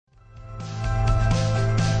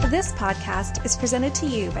This podcast is presented to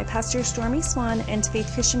you by Pastor Stormy Swan and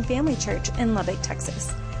Faith Christian Family Church in Lubbock,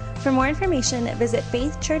 Texas. For more information, visit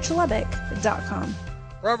faithchurchlubbock.com.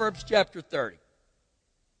 Proverbs chapter 30,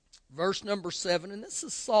 verse number 7, and this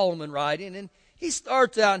is Solomon writing, and he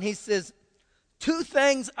starts out and he says, "Two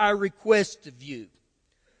things I request of you.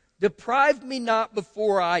 Deprive me not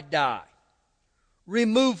before I die.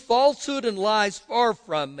 Remove falsehood and lies far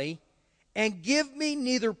from me, and give me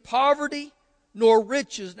neither poverty nor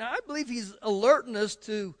riches." Now, I believe he's alerting us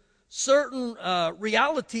to certain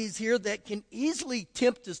realities here that can easily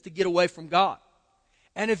tempt us to get away from God.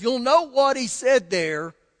 And if you'll note what he said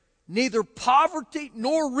there, neither poverty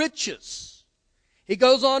nor riches. He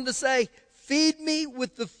goes on to say, feed me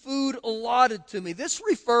with the food allotted to me. This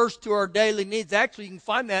refers to our daily needs. Actually, you can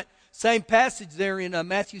find that same passage there in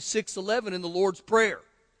Matthew 6:11 in the Lord's Prayer.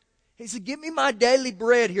 He said, give me my daily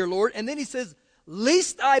bread here, Lord. And then he says,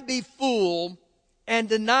 lest I be full and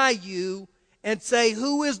deny you and say,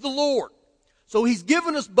 who is the Lord? So he's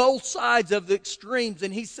given us both sides of the extremes.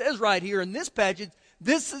 And he says right here in this passage,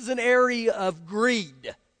 this is an area of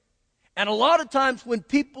greed. And a lot of times when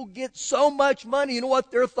people get so much money, you know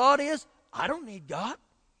what their thought is? I don't need God.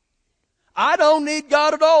 I don't need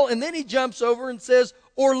God at all. And then he jumps over and says,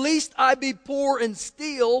 or lest I be poor and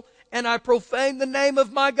steal, and I profane the name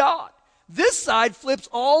of my God. This side flips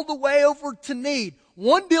all the way over to need.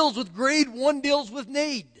 One deals with greed, one deals with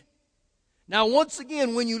need. Now, once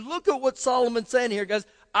again, when you look at what Solomon's saying here, guys,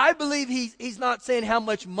 I believe he's not saying how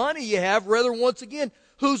much money you have. Rather, once again,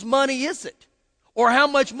 whose money is it? Or how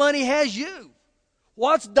much money has you?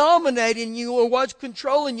 What's dominating you or what's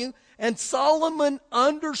controlling you? And Solomon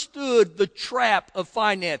understood the trap of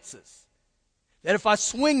finances. That if I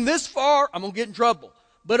swing this far, I'm going to get in trouble.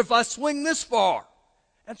 But if I swing this far.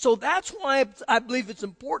 And so that's why I believe it's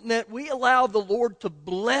important that we allow the Lord to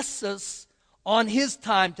bless us on His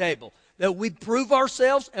timetable. That we prove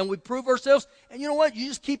ourselves and we prove ourselves. And you know what? You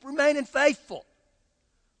just keep remaining faithful.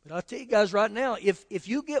 But I'll tell you guys right now, if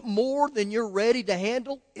you get more than you're ready to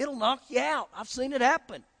handle, it'll knock you out. I've seen it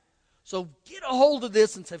happen. So get a hold of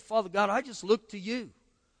this and say, Father God, I just look to you.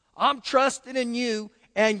 I'm trusting in you.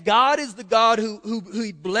 And God is the God who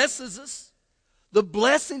He blesses us. The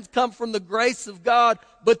blessings come from the grace of God,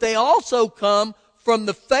 but they also come from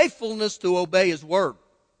the faithfulness to obey His word.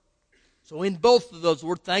 So in both of those,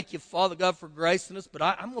 Lord, thank you, Father God, for gracing us, but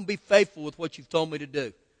I'm going to be faithful with what you've told me to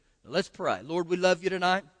do. Now let's pray. Lord, we love you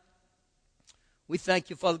tonight. We thank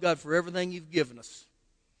you, Father God, for everything you've given us.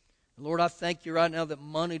 And Lord, I thank you right now that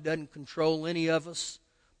money doesn't control any of us,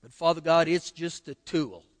 but Father God, it's just a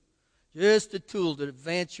tool. Just a tool to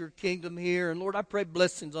advance your kingdom here. And Lord, I pray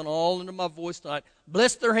blessings on all under my voice tonight.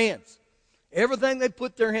 Bless their hands. Everything they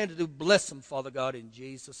put their hand to do, bless them, Father God, in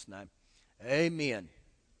Jesus' name. Amen.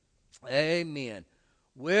 Amen.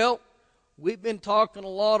 Well, we've been talking a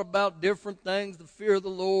lot about different things, the fear of the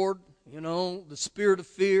Lord, the spirit of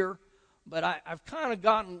fear. But I've kind of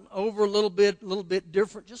gotten over a little bit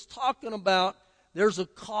different, just talking about there's a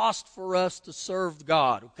cost for us to serve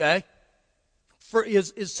God, okay?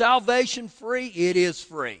 Is salvation free? It is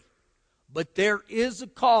free. But there is a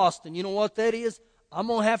cost, and you know what that is? I'm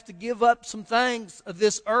going to have to give up some things of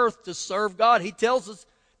this earth to serve God. He tells us,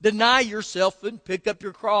 deny yourself and pick up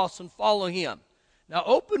your cross and follow Him. Now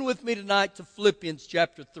open with me tonight to Philippians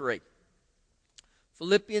chapter 3.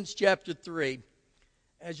 Philippians chapter 3.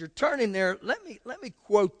 As you're turning there, let me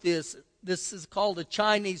quote this. This is called a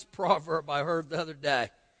Chinese proverb I heard the other day.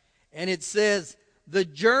 And it says, the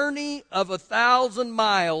journey of 1,000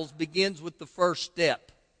 miles begins with the first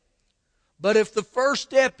step. But if the first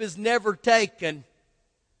step is never taken,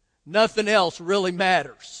 nothing else really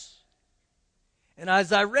matters. And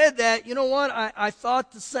as I read that, you know what? I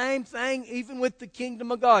thought the same thing even with the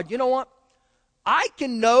kingdom of God. You know what? I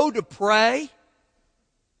can know to pray,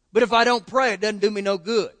 but if I don't pray, it doesn't do me no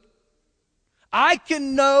good. I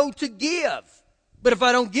can know to give, but if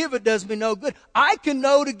I don't give, it does me no good. I can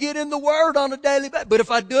know to get in the Word on a daily basis, but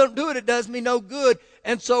if I don't do it, it does me no good.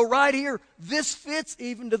 And so right here, this fits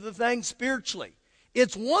even to the thing spiritually.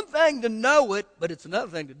 It's one thing to know it, but it's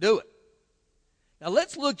another thing to do it. Now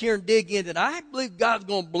let's look here and dig into it. I believe God's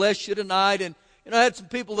going to bless you tonight. And I had some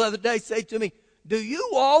people the other day say to me, do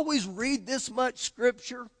you always read this much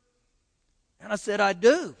Scripture? And I said, I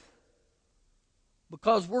do.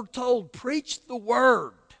 Because we're told, preach the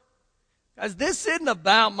Word. Guys, this isn't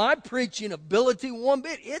about my preaching ability one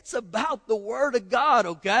bit. It's about the Word of God,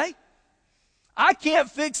 okay? I can't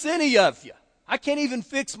fix any of you. I can't even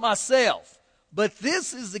fix myself. But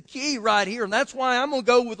this is the key right here, and that's why I'm going to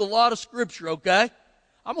go with a lot of Scripture, okay?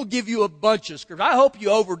 I'm going to give you a bunch of Scripture. I hope you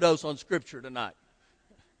overdose on Scripture tonight.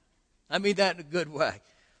 I mean that in a good way.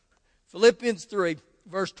 Philippians 3,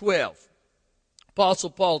 verse 12. Apostle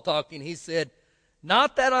Paul talking, he said,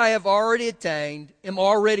 "Not that I have already attained, am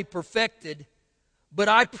already perfected, but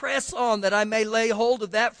I press on that I may lay hold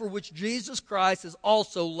of that for which Jesus Christ has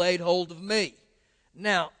also laid hold of me."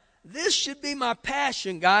 Now, this should be my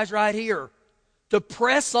passion, guys, right here, to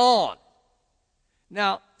press on.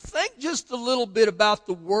 Now, think just a little bit about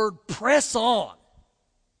the word press on.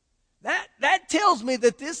 That tells me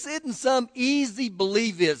that this isn't some easy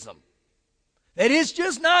believism. That it's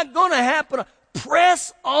just not going to happen.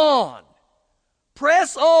 Press on.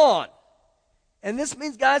 Press on. And this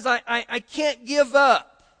means, guys, I can't give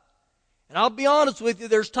up. And I'll be honest with you,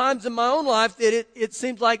 there's times in my own life that it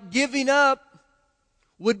seems like giving up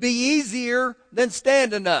would be easier than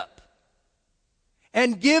standing up.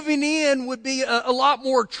 And giving in would be a lot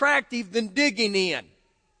more attractive than digging in.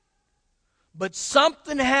 But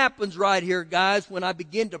something happens right here, guys, when I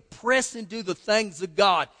begin to press into the things of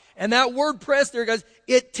God. And that word press there, guys,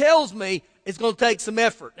 it tells me it's going to take some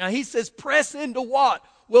effort. Now, he says press into what?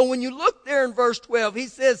 Well, when you look there in verse 12, he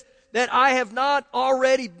says that I have not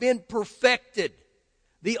already been perfected.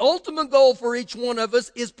 The ultimate goal for each one of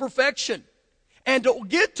us is perfection. And to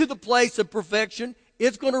get to the place of perfection,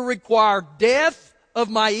 it's going to require death of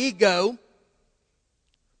my ego,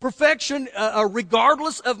 perfection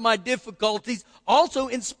regardless of my difficulties, also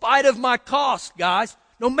in spite of my cost, guys.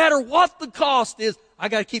 No matter what the cost is, I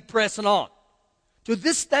got to keep pressing on to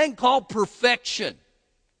this thing called perfection.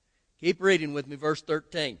 Keep reading with me, verse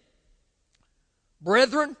 13.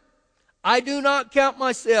 "Brethren, I do not count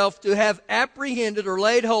myself to have apprehended or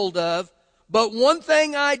laid hold of, but one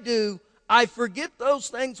thing I do, I forget those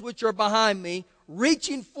things which are behind me,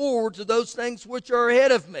 reaching forward to those things which are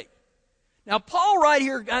ahead of me." Now, Paul right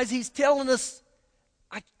here, guys, he's telling us,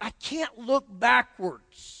 I can't look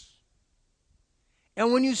backwards.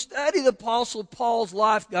 And when you study the Apostle Paul's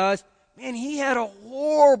life, guys, man, he had a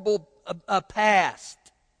horrible past.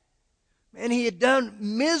 Man, he had done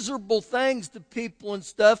miserable things to people and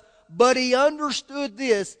stuff, but he understood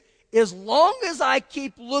this. As long as I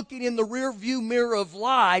keep looking in the rearview mirror of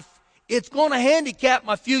life, it's going to handicap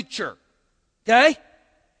my future. Okay?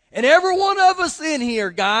 And every one of us in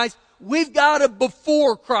here, guys, we've got a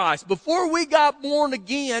before Christ, before we got born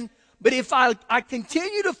again. But if I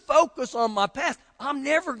continue to focus on my past, I'm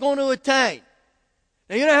never going to attain.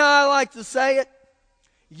 Now, you know how I like to say it?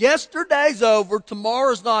 Yesterday's over,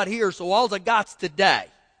 tomorrow's not here, so all I got's today.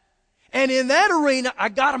 And in that arena, I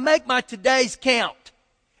got to make my todays count.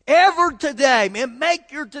 Ever today, man,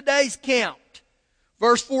 make your todays count.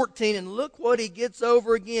 Verse 14, and look what he gets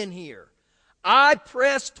over again here. I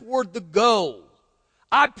press toward the goal.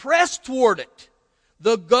 I press toward it.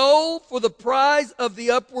 The goal for the prize of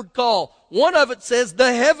the upward call. One of it says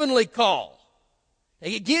the heavenly call.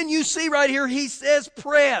 Again, you see right here, he says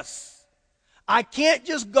press. I can't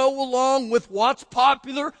just go along with what's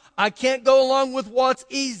popular. I can't go along with what's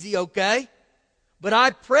easy, okay? But I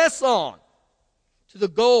press on to the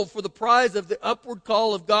goal for the prize of the upward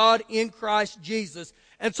call of God in Christ Jesus.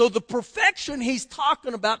 And so the perfection he's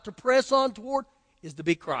talking about to press on toward is to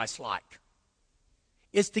be Christ-like.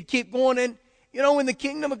 It's to keep going in. You know, in the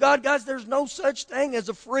kingdom of God, guys, there's no such thing as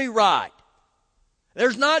a free ride.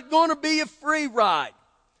 There's not going to be a free ride.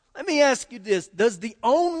 Let me ask you this. Does the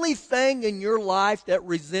only thing in your life that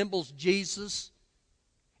resembles Jesus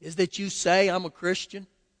is that you say, I'm a Christian?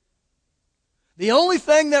 The only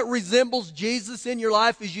thing that resembles Jesus in your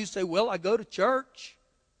life is you say, well, I go to church.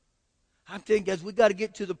 I'm telling you guys, we've got to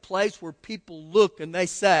get to the place where people look and they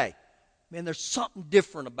say, man, there's something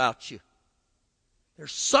different about you.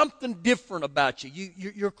 There's something different about you.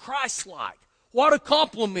 You're Christ-like. What a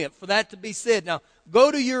compliment for that to be said. Now, go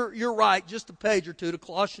to your right, just a page or two, to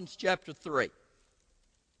Colossians chapter 3.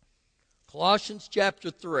 Colossians chapter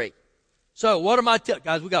 3. So, what am I telling?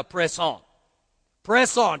 Guys, we got to press on.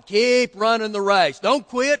 Press on. Keep running the race. Don't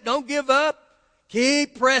quit. Don't give up.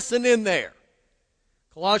 Keep pressing in there.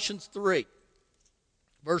 Colossians 3,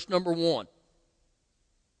 verse number 1.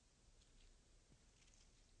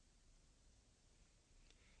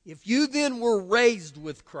 If you then were raised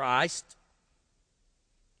with Christ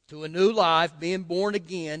to a new life, being born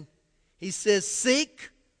again, he says, seek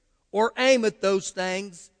or aim at those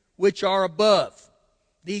things which are above,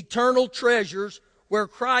 the eternal treasures where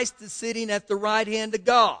Christ is sitting at the right hand of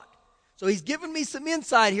God. So he's given me some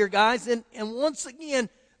insight here, guys, and once again,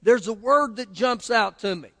 there's a word that jumps out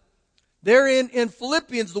to me. There in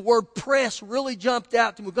Philippians, the word press really jumped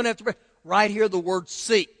out to me. We're going to have to, right here, the word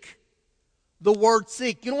seek. The word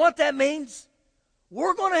seek. You know what that means?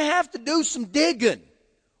 We're going to have to do some digging.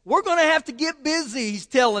 We're going to have to get busy, he's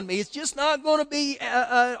telling me. It's just not going to be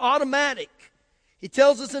automatic. He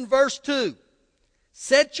tells us in verse 2,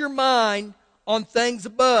 set your mind on things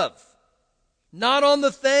above, not on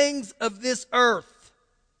the things of this earth.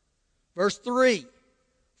 Verse 3,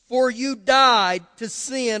 for you died to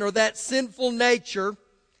sin, or that sinful nature,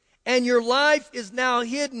 and your life is now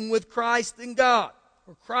hidden with Christ in God,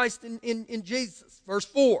 or Christ in Jesus. Verse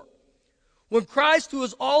 4, when Christ, who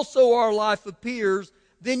is also our life, appears,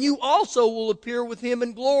 then you also will appear with him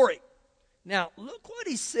in glory. Now, look what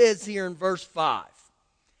he says here in verse 5.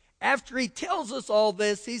 After he tells us all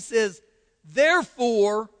this, he says,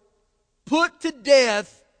 therefore, put to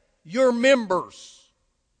death your members,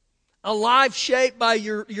 a life shaped by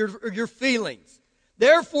your feelings.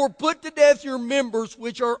 Therefore, put to death your members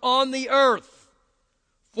which are on the earth,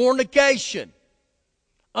 fornication,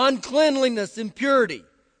 uncleanliness, impurity,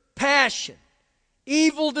 passion,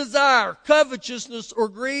 evil desire, covetousness, or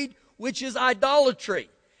greed, which is idolatry.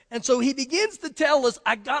 And so he begins to tell us,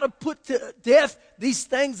 I got to put to death these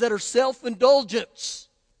things that are self-indulgence.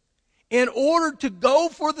 In order to go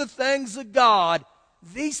for the things of God,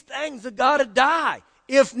 these things have got to die.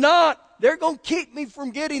 If not, they're going to keep me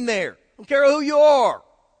from getting there. I don't care who you are.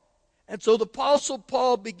 And so the Apostle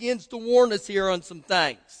Paul begins to warn us here on some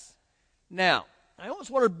things. Now, I always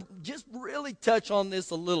want to just really touch on this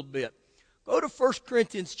a little bit. Go to 1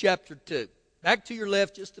 Corinthians chapter 2. Back to your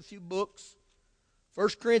left, just a few books. 1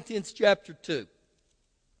 Corinthians chapter 2.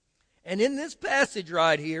 And in this passage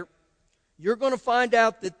right here, you're going to find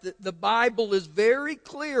out that the Bible is very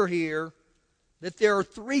clear here that there are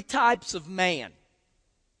three types of man.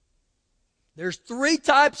 There's three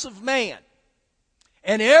types of man.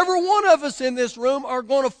 And every one of us in this room are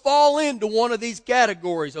going to fall into one of these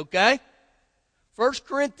categories, okay? 1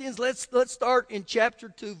 Corinthians, let's start in chapter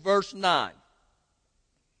 2, verse 9.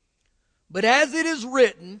 But as it is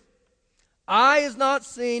written, eye has not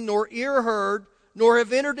seen, nor ear heard, nor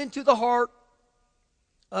have entered into the heart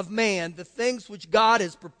of man the things which God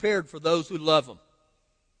has prepared for those who love him.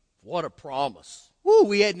 What a promise. Woo,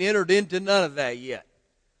 we hadn't entered into none of that yet.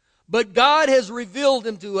 But God has revealed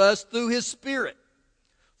him to us through his Spirit.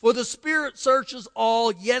 For the Spirit searches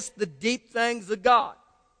all, yes, the deep things of God.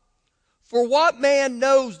 For what man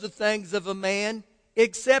knows the things of a man,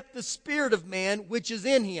 except the Spirit of man which is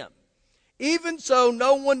in him? Even so,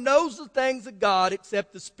 no one knows the things of God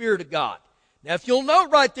except the Spirit of God. Now, if you'll note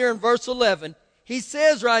right there in verse 11, he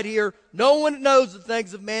says right here, no one knows the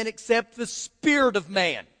things of man except the Spirit of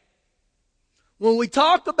man. When we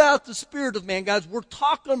talk about the Spirit of man, guys, we're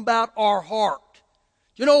talking about our heart.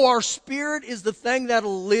 You know, our spirit is the thing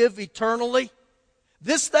that'll live eternally.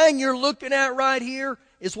 This thing you're looking at right here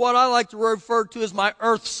is what I like to refer to as my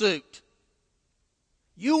earth suit.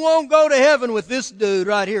 You won't go to heaven with this dude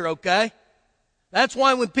right here, okay? That's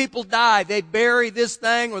why when people die, they bury this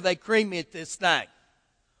thing or they cremate this thing.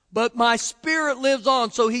 But my spirit lives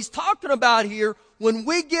on. So he's talking about here, when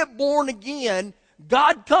we get born again,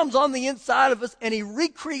 God comes on the inside of us and he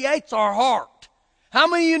recreates our heart. How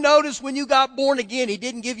many of you noticed when you got born again, he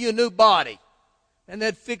didn't give you a new body? And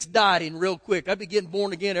that fixed dieting real quick. I'd be getting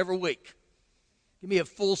born again every week. Give me a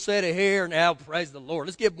full set of hair now, praise the Lord.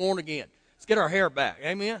 Let's get born again. Let's get our hair back.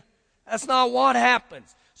 Amen? That's not what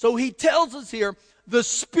happens. So he tells us here, the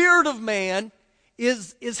spirit of man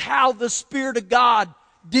is how the Spirit of God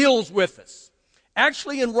deals with us.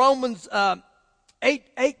 Actually, in Romans 8:12,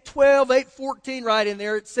 8:14, right in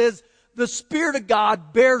there, it says, the Spirit of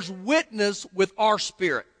God bears witness with our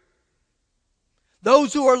spirit.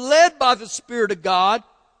 Those who are led by the Spirit of God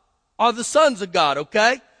are the sons of God,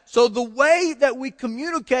 okay? So the way that we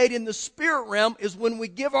communicate in the spirit realm is when we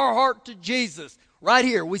give our heart to Jesus. Right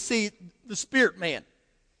here, we see the spirit man.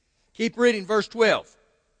 Keep reading, verse 12.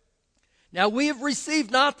 Now we have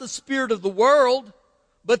received not the spirit of the world,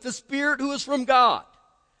 but the Spirit who is from God,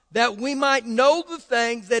 that we might know the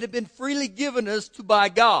things that have been freely given us by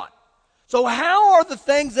God. So how are the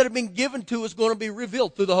things that have been given to us going to be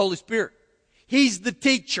revealed? Through the Holy Spirit. He's the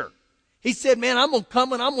teacher. He said, man, I'm going to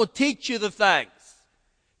come and I'm going to teach you the things.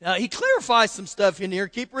 Now, he clarifies some stuff in here.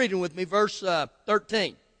 Keep reading with me, verse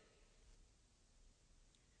 13.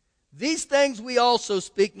 These things we also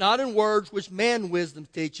speak, not in words which man wisdom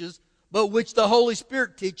teaches, but which the Holy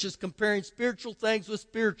Spirit teaches, comparing spiritual things with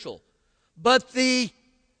spiritual. But the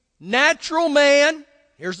natural man,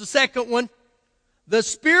 here's the second one, the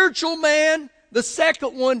spiritual man, the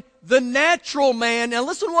second one, the natural man. Now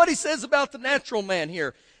listen to what he says about the natural man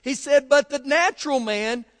here. He said, but the natural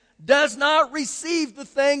man does not receive the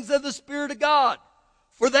things of the Spirit of God,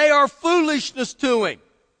 for they are foolishness to him.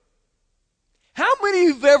 How many of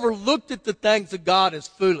you have ever looked at the things of God as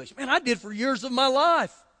foolish? Man, I did for years of my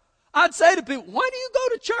life. I'd say to people, why do you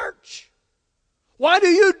go to church? Why do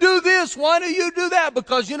you do this? Why do you do that?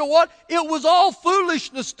 Because you know what? It was all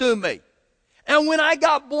foolishness to me. And when I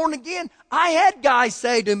got born again, I had guys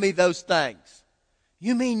say to me those things.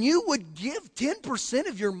 You mean you would give 10%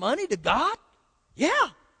 of your money to God? Yeah.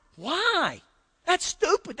 Why? That's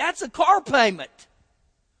stupid. That's a car payment.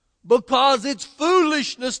 Because it's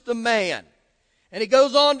foolishness to man. And he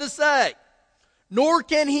goes on to say, nor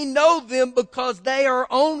can he know them because they are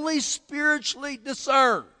only spiritually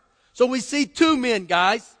discerned. So we see two men,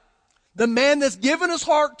 guys. The man that's given his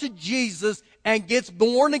heart to Jesus and gets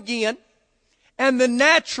born again, and the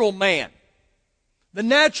natural man. The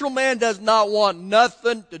natural man does not want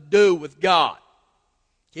nothing to do with God.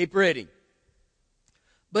 Keep reading.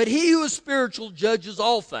 But he who is spiritual judges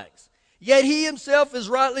all things. Yet he himself is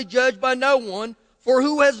rightly judged by no one. For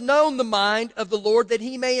who has known the mind of the Lord that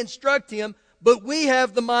he may instruct him? But we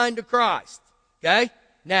have the mind of Christ. Okay?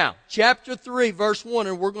 Now, chapter 3, verse 1,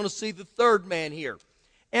 and we're going to see the third man here.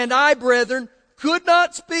 And I, brethren, could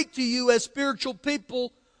not speak to you as spiritual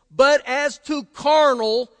people, but as to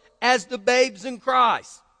carnal, as the babes in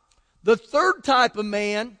Christ. The third type of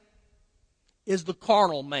man is the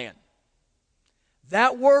carnal man.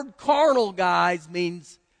 That word carnal, guys,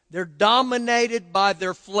 means they're dominated by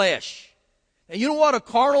their flesh. And you know what a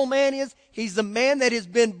carnal man is? He's a man that has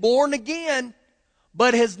been born again,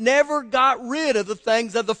 but has never got rid of the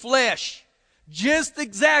things of the flesh. Just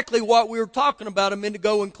exactly what we were talking about a minute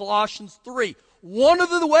ago in Colossians 3. One of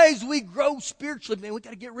the ways we grow spiritually, man, we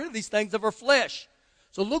got to get rid of these things of our flesh.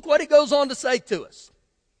 So look what he goes on to say to us.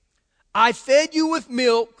 I fed you with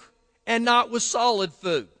milk and not with solid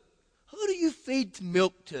food. Who do you feed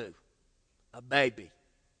milk to? A baby.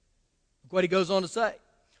 Look what he goes on to say.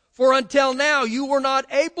 For until now you were not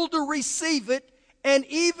able to receive it, and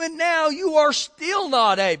even now you are still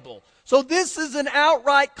not able. So this is an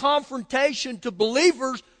outright confrontation to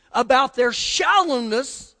believers about their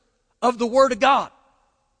shallowness of the Word of God.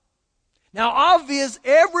 Now, obvious,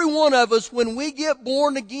 every one of us, when we get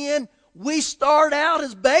born again, we start out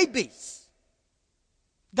as babies.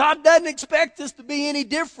 God doesn't expect us to be any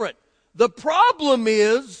different. The problem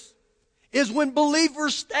is when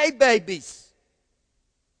believers stay babies.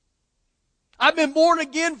 I've been born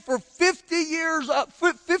again for 50 years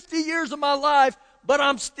of my life, but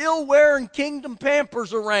I'm still wearing Kingdom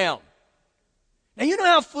Pampers around. Now, you know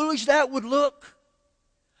how foolish that would look?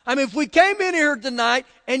 I mean, if we came in here tonight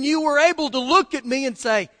and you were able to look at me and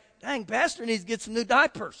say, dang, Pastor needs to get some new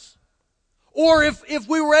diapers. Or if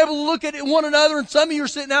we were able to look at one another and some of you are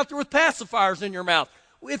sitting out there with pacifiers in your mouth,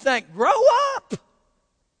 we'd think, grow up.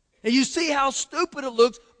 And you see how stupid it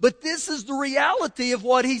looks, but this is the reality of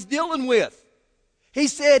what he's dealing with. He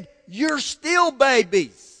said, you're still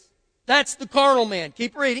babies. That's the carnal man.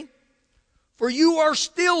 Keep reading. For you are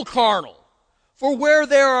still carnal. For where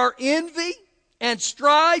there are envy and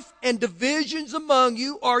strife and divisions among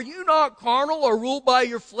you, are you not carnal or ruled by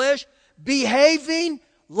your flesh, behaving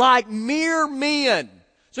like mere men?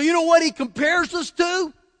 So you know what he compares us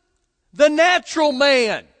to? The natural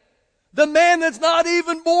man. The man that's not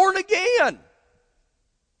even born again.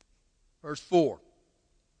 Verse 4.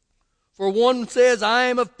 For one says, I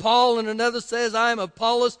am of Paul, and another says, I am of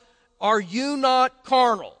Apollos. Are you not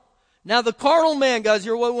carnal? Now the carnal man, guys,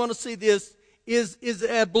 here what we want to see this, is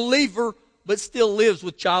a believer, but still lives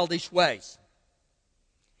with childish ways.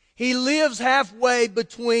 He lives halfway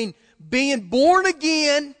between being born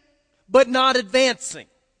again, but not advancing.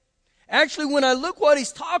 Actually, when I look what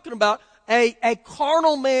he's talking about, a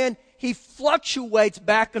carnal man, he fluctuates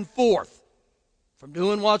back and forth from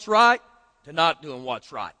doing what's right to not doing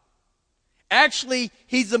what's right. Actually,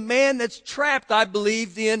 he's a man that's trapped, I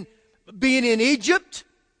believe, in being in Egypt,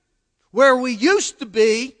 where we used to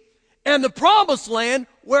be, and the promised land,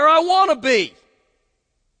 where I want to be.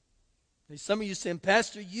 Some of you saying,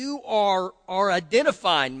 Pastor, you are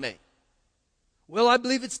identifying me. Well, I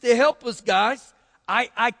believe it's to help us, guys.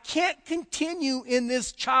 I can't continue in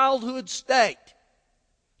this childhood state.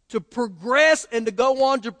 To progress and to go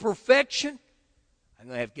on to perfection, I'm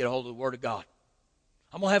going to have to get a hold of the Word of God.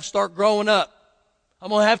 I'm going to have to start growing up. I'm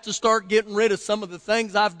going to have to start getting rid of some of the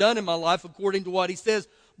things I've done in my life according to what he says.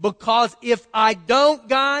 Because if I don't,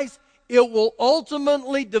 guys, it will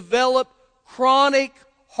ultimately develop chronic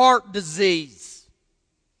heart disease.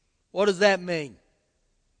 What does that mean?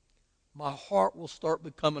 My heart will start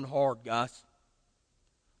becoming hard, guys.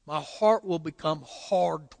 My heart will become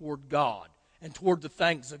hard toward God and toward the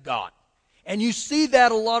things of God. And you see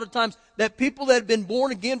that a lot of times, that people that have been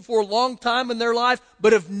born again for a long time in their life,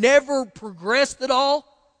 but have never progressed at all,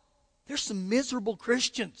 there's some miserable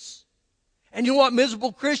Christians. And you know what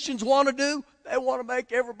miserable Christians want to do? They want to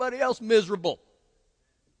make everybody else miserable.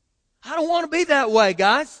 I don't want to be that way,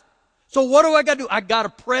 guys. So what do I got to do? I got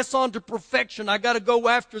to press on to perfection. I got to go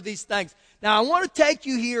after these things. Now, I want to take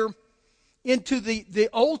you here into the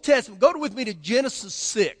Old Testament. Go with me to Genesis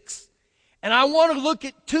 6. And I want to look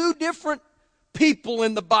at two different people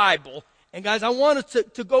in the Bible. And guys, I want us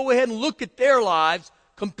to go ahead and look at their lives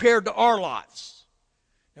compared to our lives.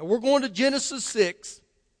 Now, we're going to Genesis 6.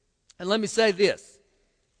 And let me say this.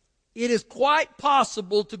 It is quite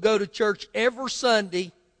possible to go to church every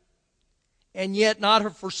Sunday and yet not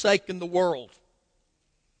have forsaken the world.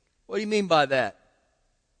 What do you mean by that?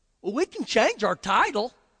 Well, we can change our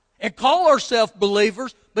title and call ourselves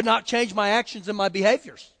believers, but not change my actions and my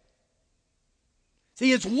behaviors.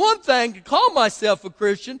 See, it's one thing to call myself a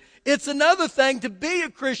Christian. It's another thing to be a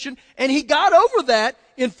Christian. And he got over that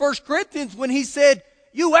in 1 Corinthians when he said,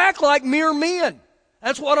 you act like mere men.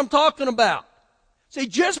 That's what I'm talking about. See,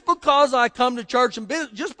 just because I come to church and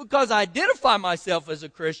business, just because I identify myself as a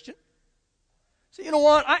Christian, see, you know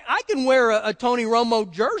what? I can wear a Tony Romo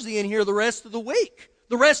jersey in here the rest of the week,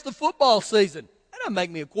 the rest of the football season. That doesn't make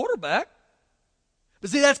me a quarterback. But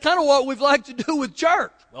see, that's kind of what we've like to do with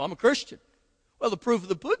church. Well, I'm a Christian. Well, the proof of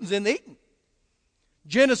the pudding's in the eating.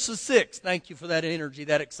 Genesis 6. Thank you for that energy,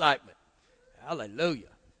 that excitement. Hallelujah.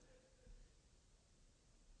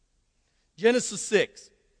 Genesis 6,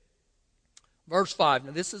 verse 5.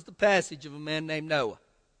 Now, this is the passage of a man named Noah.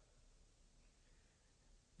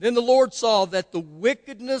 Then the Lord saw that the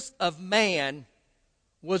wickedness of man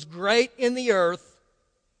was great in the earth,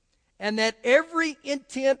 and that every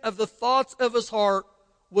intent of the thoughts of his heart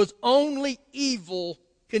was only evil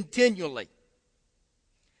continually.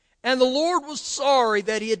 And the Lord was sorry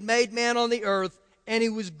that he had made man on the earth, and he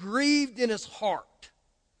was grieved in his heart.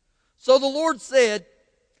 So the Lord said,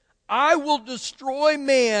 I will destroy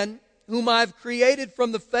man whom I have created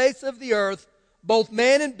from the face of the earth, both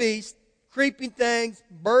man and beast, creeping things,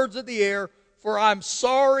 birds of the air, for I'm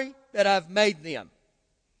sorry that I've made them.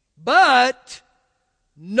 But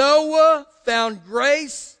Noah found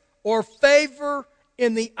grace or favor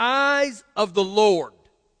in the eyes of the Lord.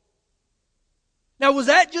 Now, was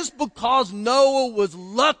that just because Noah was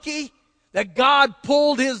lucky that God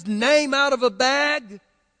pulled his name out of a bag?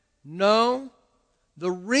 No.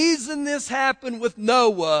 The reason this happened with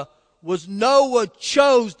Noah was Noah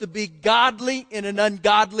chose to be godly in an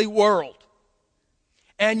ungodly world.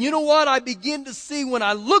 And you know what I begin to see when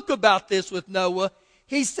I look about this with Noah?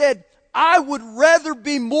 He said, I would rather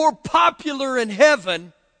be more popular in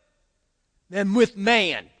heaven than with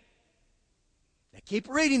man. Now keep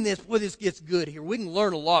reading this. Boy, this gets good here. We can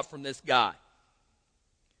learn a lot from this guy.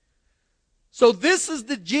 So this is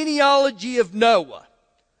the genealogy of Noah.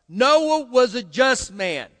 Noah was a just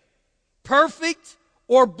man, perfect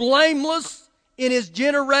or blameless in his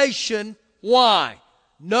generation. Why?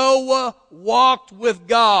 Noah walked with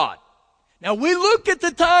God. Now we look at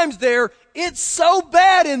the times there, it's so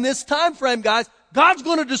bad in this time frame, guys. God's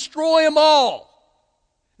going to destroy them all.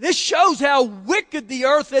 This shows how wicked the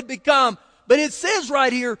earth had become. But it says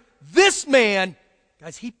right here, this man,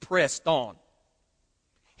 guys, he pressed on.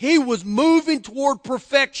 He was moving toward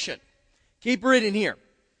perfection. Keep reading here.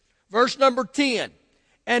 Verse number 10.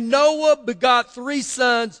 And Noah begot 3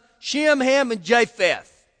 sons, Shem, Ham, and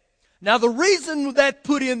Japheth. Now the reason that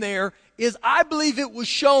put in there is I believe it was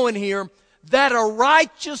showing here that a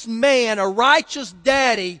righteous man, a righteous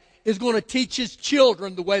daddy is going to teach his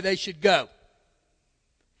children the way they should go.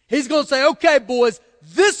 He's going to say, okay, boys,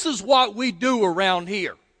 this is what we do around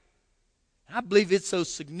here. I believe it's so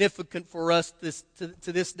significant for us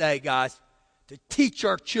to this day, guys, to teach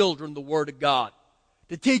our children the Word of God.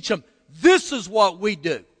 To teach them, this is what we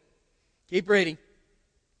do. Keep reading.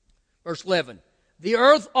 Verse 11. The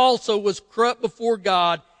earth also was corrupt before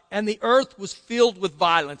God, and the earth was filled with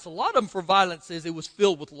violence. A lot of them for violence says it was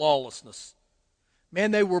filled with lawlessness.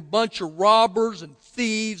 Man, they were a bunch of robbers and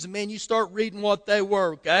thieves. Man, you start reading what they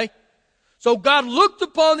were, okay? So God looked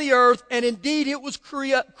upon the earth, and indeed it was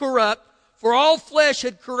corrupt, for all flesh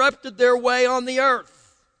had corrupted their way on the earth.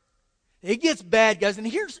 It gets bad, guys, and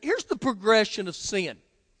here's the progression of sin.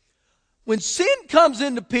 When sin comes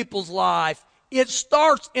into people's life, it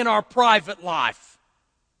starts in our private life.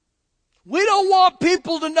 We don't want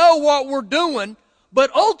people to know what we're doing,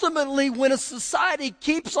 but ultimately when a society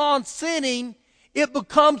keeps on sinning, it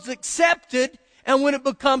becomes accepted, and when it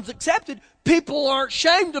becomes accepted, people aren't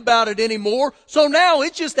shamed about it anymore, so now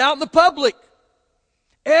it's just out in the public.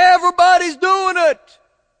 Everybody's doing it.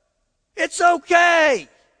 It's okay.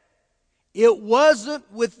 It wasn't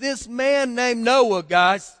with this man named Noah,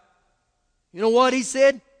 guys. You know what he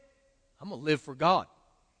said? I'm going to live for God.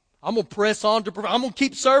 I'm going to press on I'm going to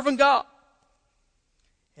keep serving God.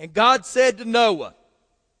 And God said to Noah,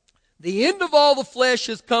 The end of all the flesh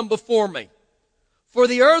has come before me. For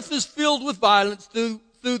the earth is filled with violence through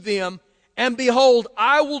them, and behold,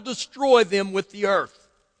 I will destroy them with the earth.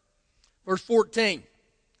 Verse 14.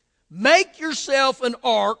 Make yourself an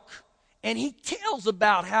ark. And he tells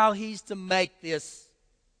about how he's to make this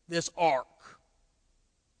ark.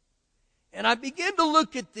 And I began to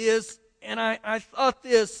look at this, and I thought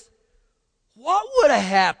this, what would have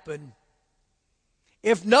happened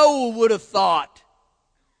if Noah would have thought,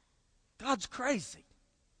 God's crazy.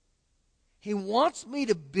 He wants me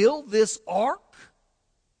to build this ark?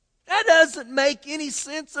 That doesn't make any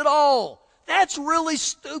sense at all. That's really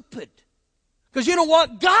stupid. Because you know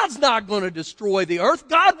what? God's not going to destroy the earth.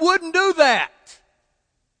 God wouldn't do that.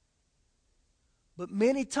 But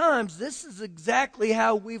many times, this is exactly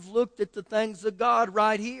how we've looked at the things of God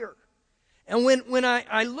right here. And when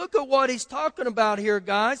I look at what he's talking about here,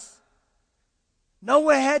 guys,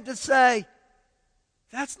 Noah had to say,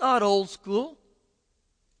 that's not old school.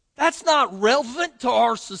 That's not relevant to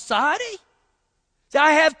our society. See,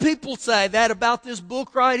 I have people say that about this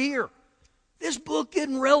book right here. This book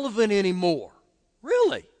isn't relevant anymore.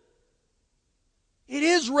 Really? It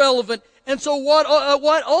is relevant. And so what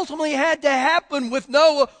ultimately had to happen with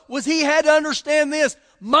Noah was he had to understand this.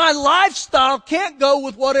 My lifestyle can't go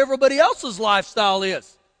with what everybody else's lifestyle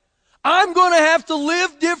is. I'm going to have to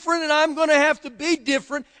live different, and I'm going to have to be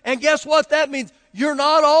different. And guess what that means? You're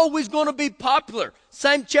not always going to be popular.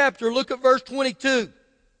 Same chapter, look at verse 22.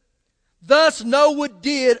 Thus Noah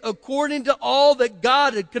did according to all that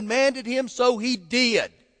God had commanded him, so he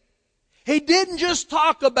did. He didn't just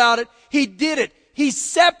talk about it, he did it. He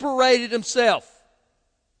separated himself.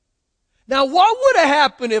 Now, what would have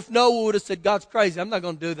happened if Noah would have said, God's crazy, I'm not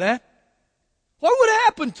going to do that? What would have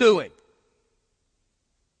happened to him?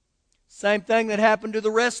 Same thing that happened to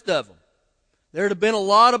the rest of them. There'd have been a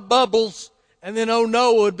lot of bubbles, and then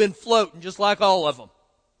Noah had been floating just like all of them.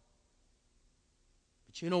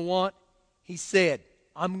 But you know what? He said,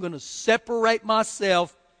 I'm going to separate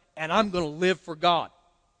myself, and I'm going to live for God.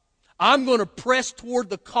 I'm going to press toward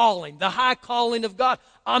the calling, the high calling of God.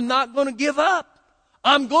 I'm not going to give up.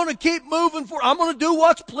 I'm going to keep moving forward. I'm going to do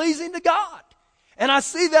what's pleasing to God. And I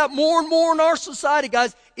see that more and more in our society,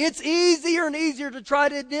 guys. It's easier and easier to try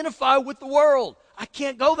to identify with the world. I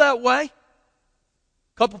can't go that way.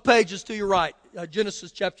 A couple pages to your right,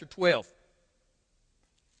 Genesis chapter 12.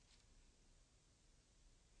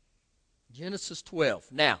 Genesis 12.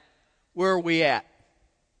 Now, where are we at?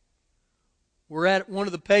 We're at one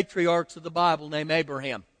of the patriarchs of the Bible named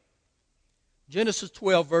Abraham. Genesis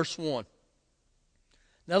 12, verse 1.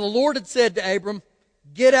 Now the Lord had said to Abram,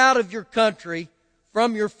 get out of your country,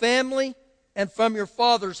 from your family, and from your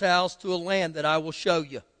father's house to a land that I will show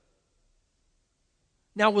you.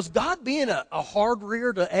 Now, was God being a hard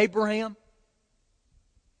rear to Abraham?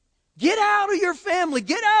 Get out of your family.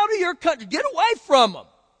 Get out of your country. Get away from them.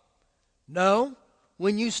 No.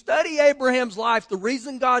 When you study Abraham's life, the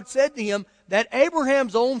reason God said to him that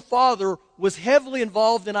Abraham's own father was heavily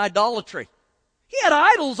involved in idolatry. He had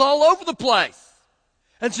idols all over the place.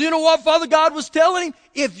 And so you know what Father God was telling him?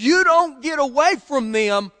 If you don't get away from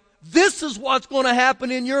them, this is what's going to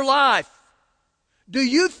happen in your life. Do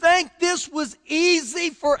you think this was easy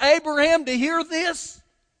for Abraham to hear this?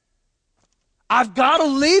 I've got to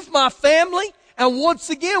leave my family. And once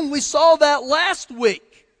again, we saw that last week.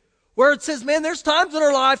 Where it says, man, there's times in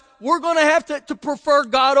our life we're going to have to prefer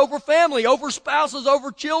God over family, over spouses,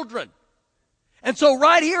 over children. And so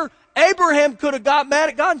right here, Abraham could have got mad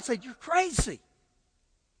at God and said, you're crazy.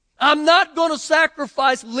 I'm not going to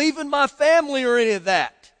sacrifice leaving my family or any of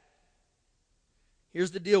that.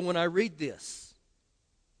 Here's the deal when I read this.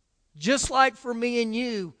 Just like for me and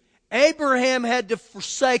you, Abraham had to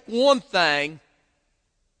forsake one thing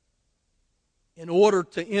in order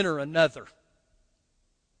to enter another.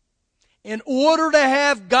 In order to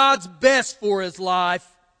have God's best for his life,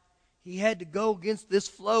 he had to go against this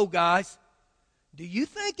flow, guys. Do you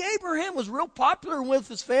think Abraham was real popular with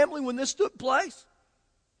his family when this took place?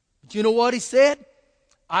 But you know what he said?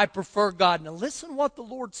 I prefer God. Now listen what the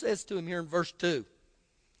Lord says to him here in verse 2.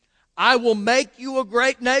 I will make you a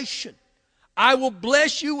great nation. I will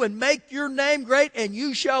bless you and make your name great, and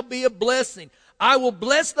you shall be a blessing. I will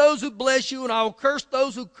bless those who bless you, and I will curse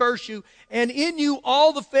those who curse you. And in you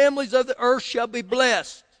all the families of the earth shall be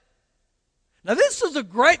blessed. Now this is a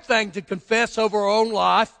great thing to confess over our own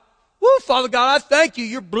life. Woo, Father God, I thank you.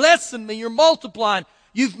 You're blessing me. You're multiplying.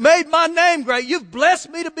 You've made my name great. You've blessed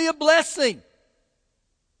me to be a blessing.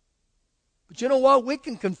 But you know what? We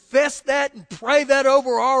can confess that and pray that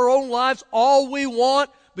over our own lives all we want.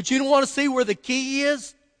 But you don't want to see where the key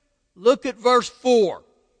is? Look at verse 4.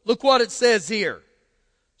 Look what it says here.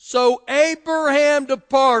 So Abraham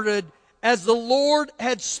departed as the Lord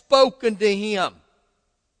had spoken to him.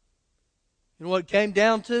 You know what it came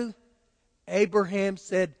down to? Abraham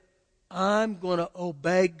said, I'm going to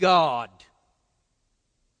obey God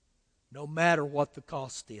no matter what the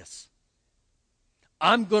cost is.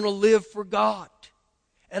 I'm going to live for God.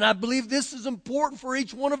 And I believe this is important for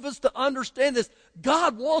each one of us to understand this.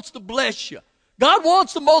 God wants to bless you. God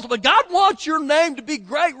wants to multiply. God wants your name to be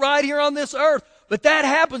great right here on this earth. But that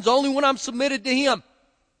happens only when I'm submitted to Him.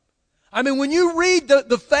 I mean, when you read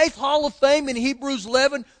the Faith Hall of Fame in Hebrews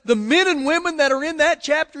 11, the men and women that are in that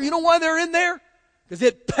chapter, you know why they're in there? Because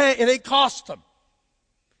it cost them.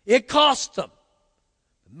 It cost them.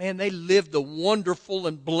 But man, they lived a wonderful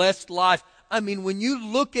and blessed life. I mean, when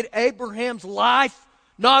you look at Abraham's life,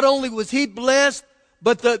 not only was he blessed,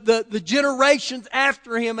 but the generations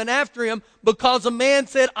after him, because a man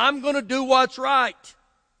said, I'm going to do what's right.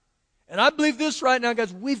 And I believe this right now,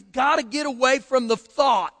 guys, we've got to get away from the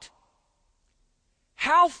thought,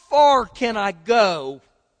 how far can I go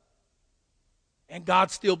and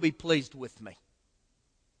God still be pleased with me?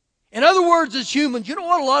 In other words, as humans, you know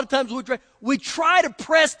what? A lot of times we try to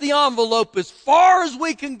press the envelope as far as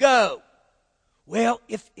we can go. Well,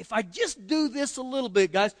 if I just do this a little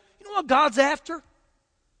bit, guys, you know what God's after?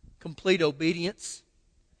 Complete obedience.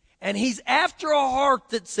 And He's after a heart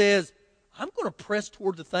that says, I'm going to press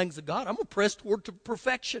toward the things of God. I'm going to press toward to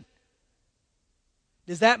perfection.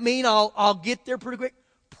 Does that mean I'll get there pretty quick?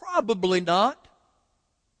 Probably not.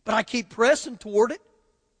 But I keep pressing toward it.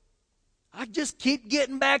 I just keep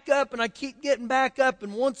getting back up and I keep getting back up.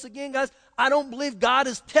 And once again, guys, I don't believe God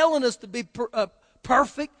is telling us to be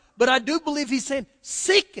perfect. But I do believe He's saying,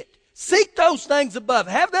 seek it. Seek those things above.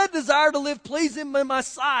 Have that desire to live pleasing in my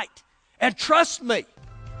sight. And trust me.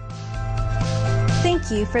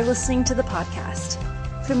 Thank you for listening to the podcast.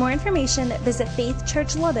 For more information, visit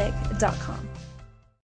faithchurchlubbock.com.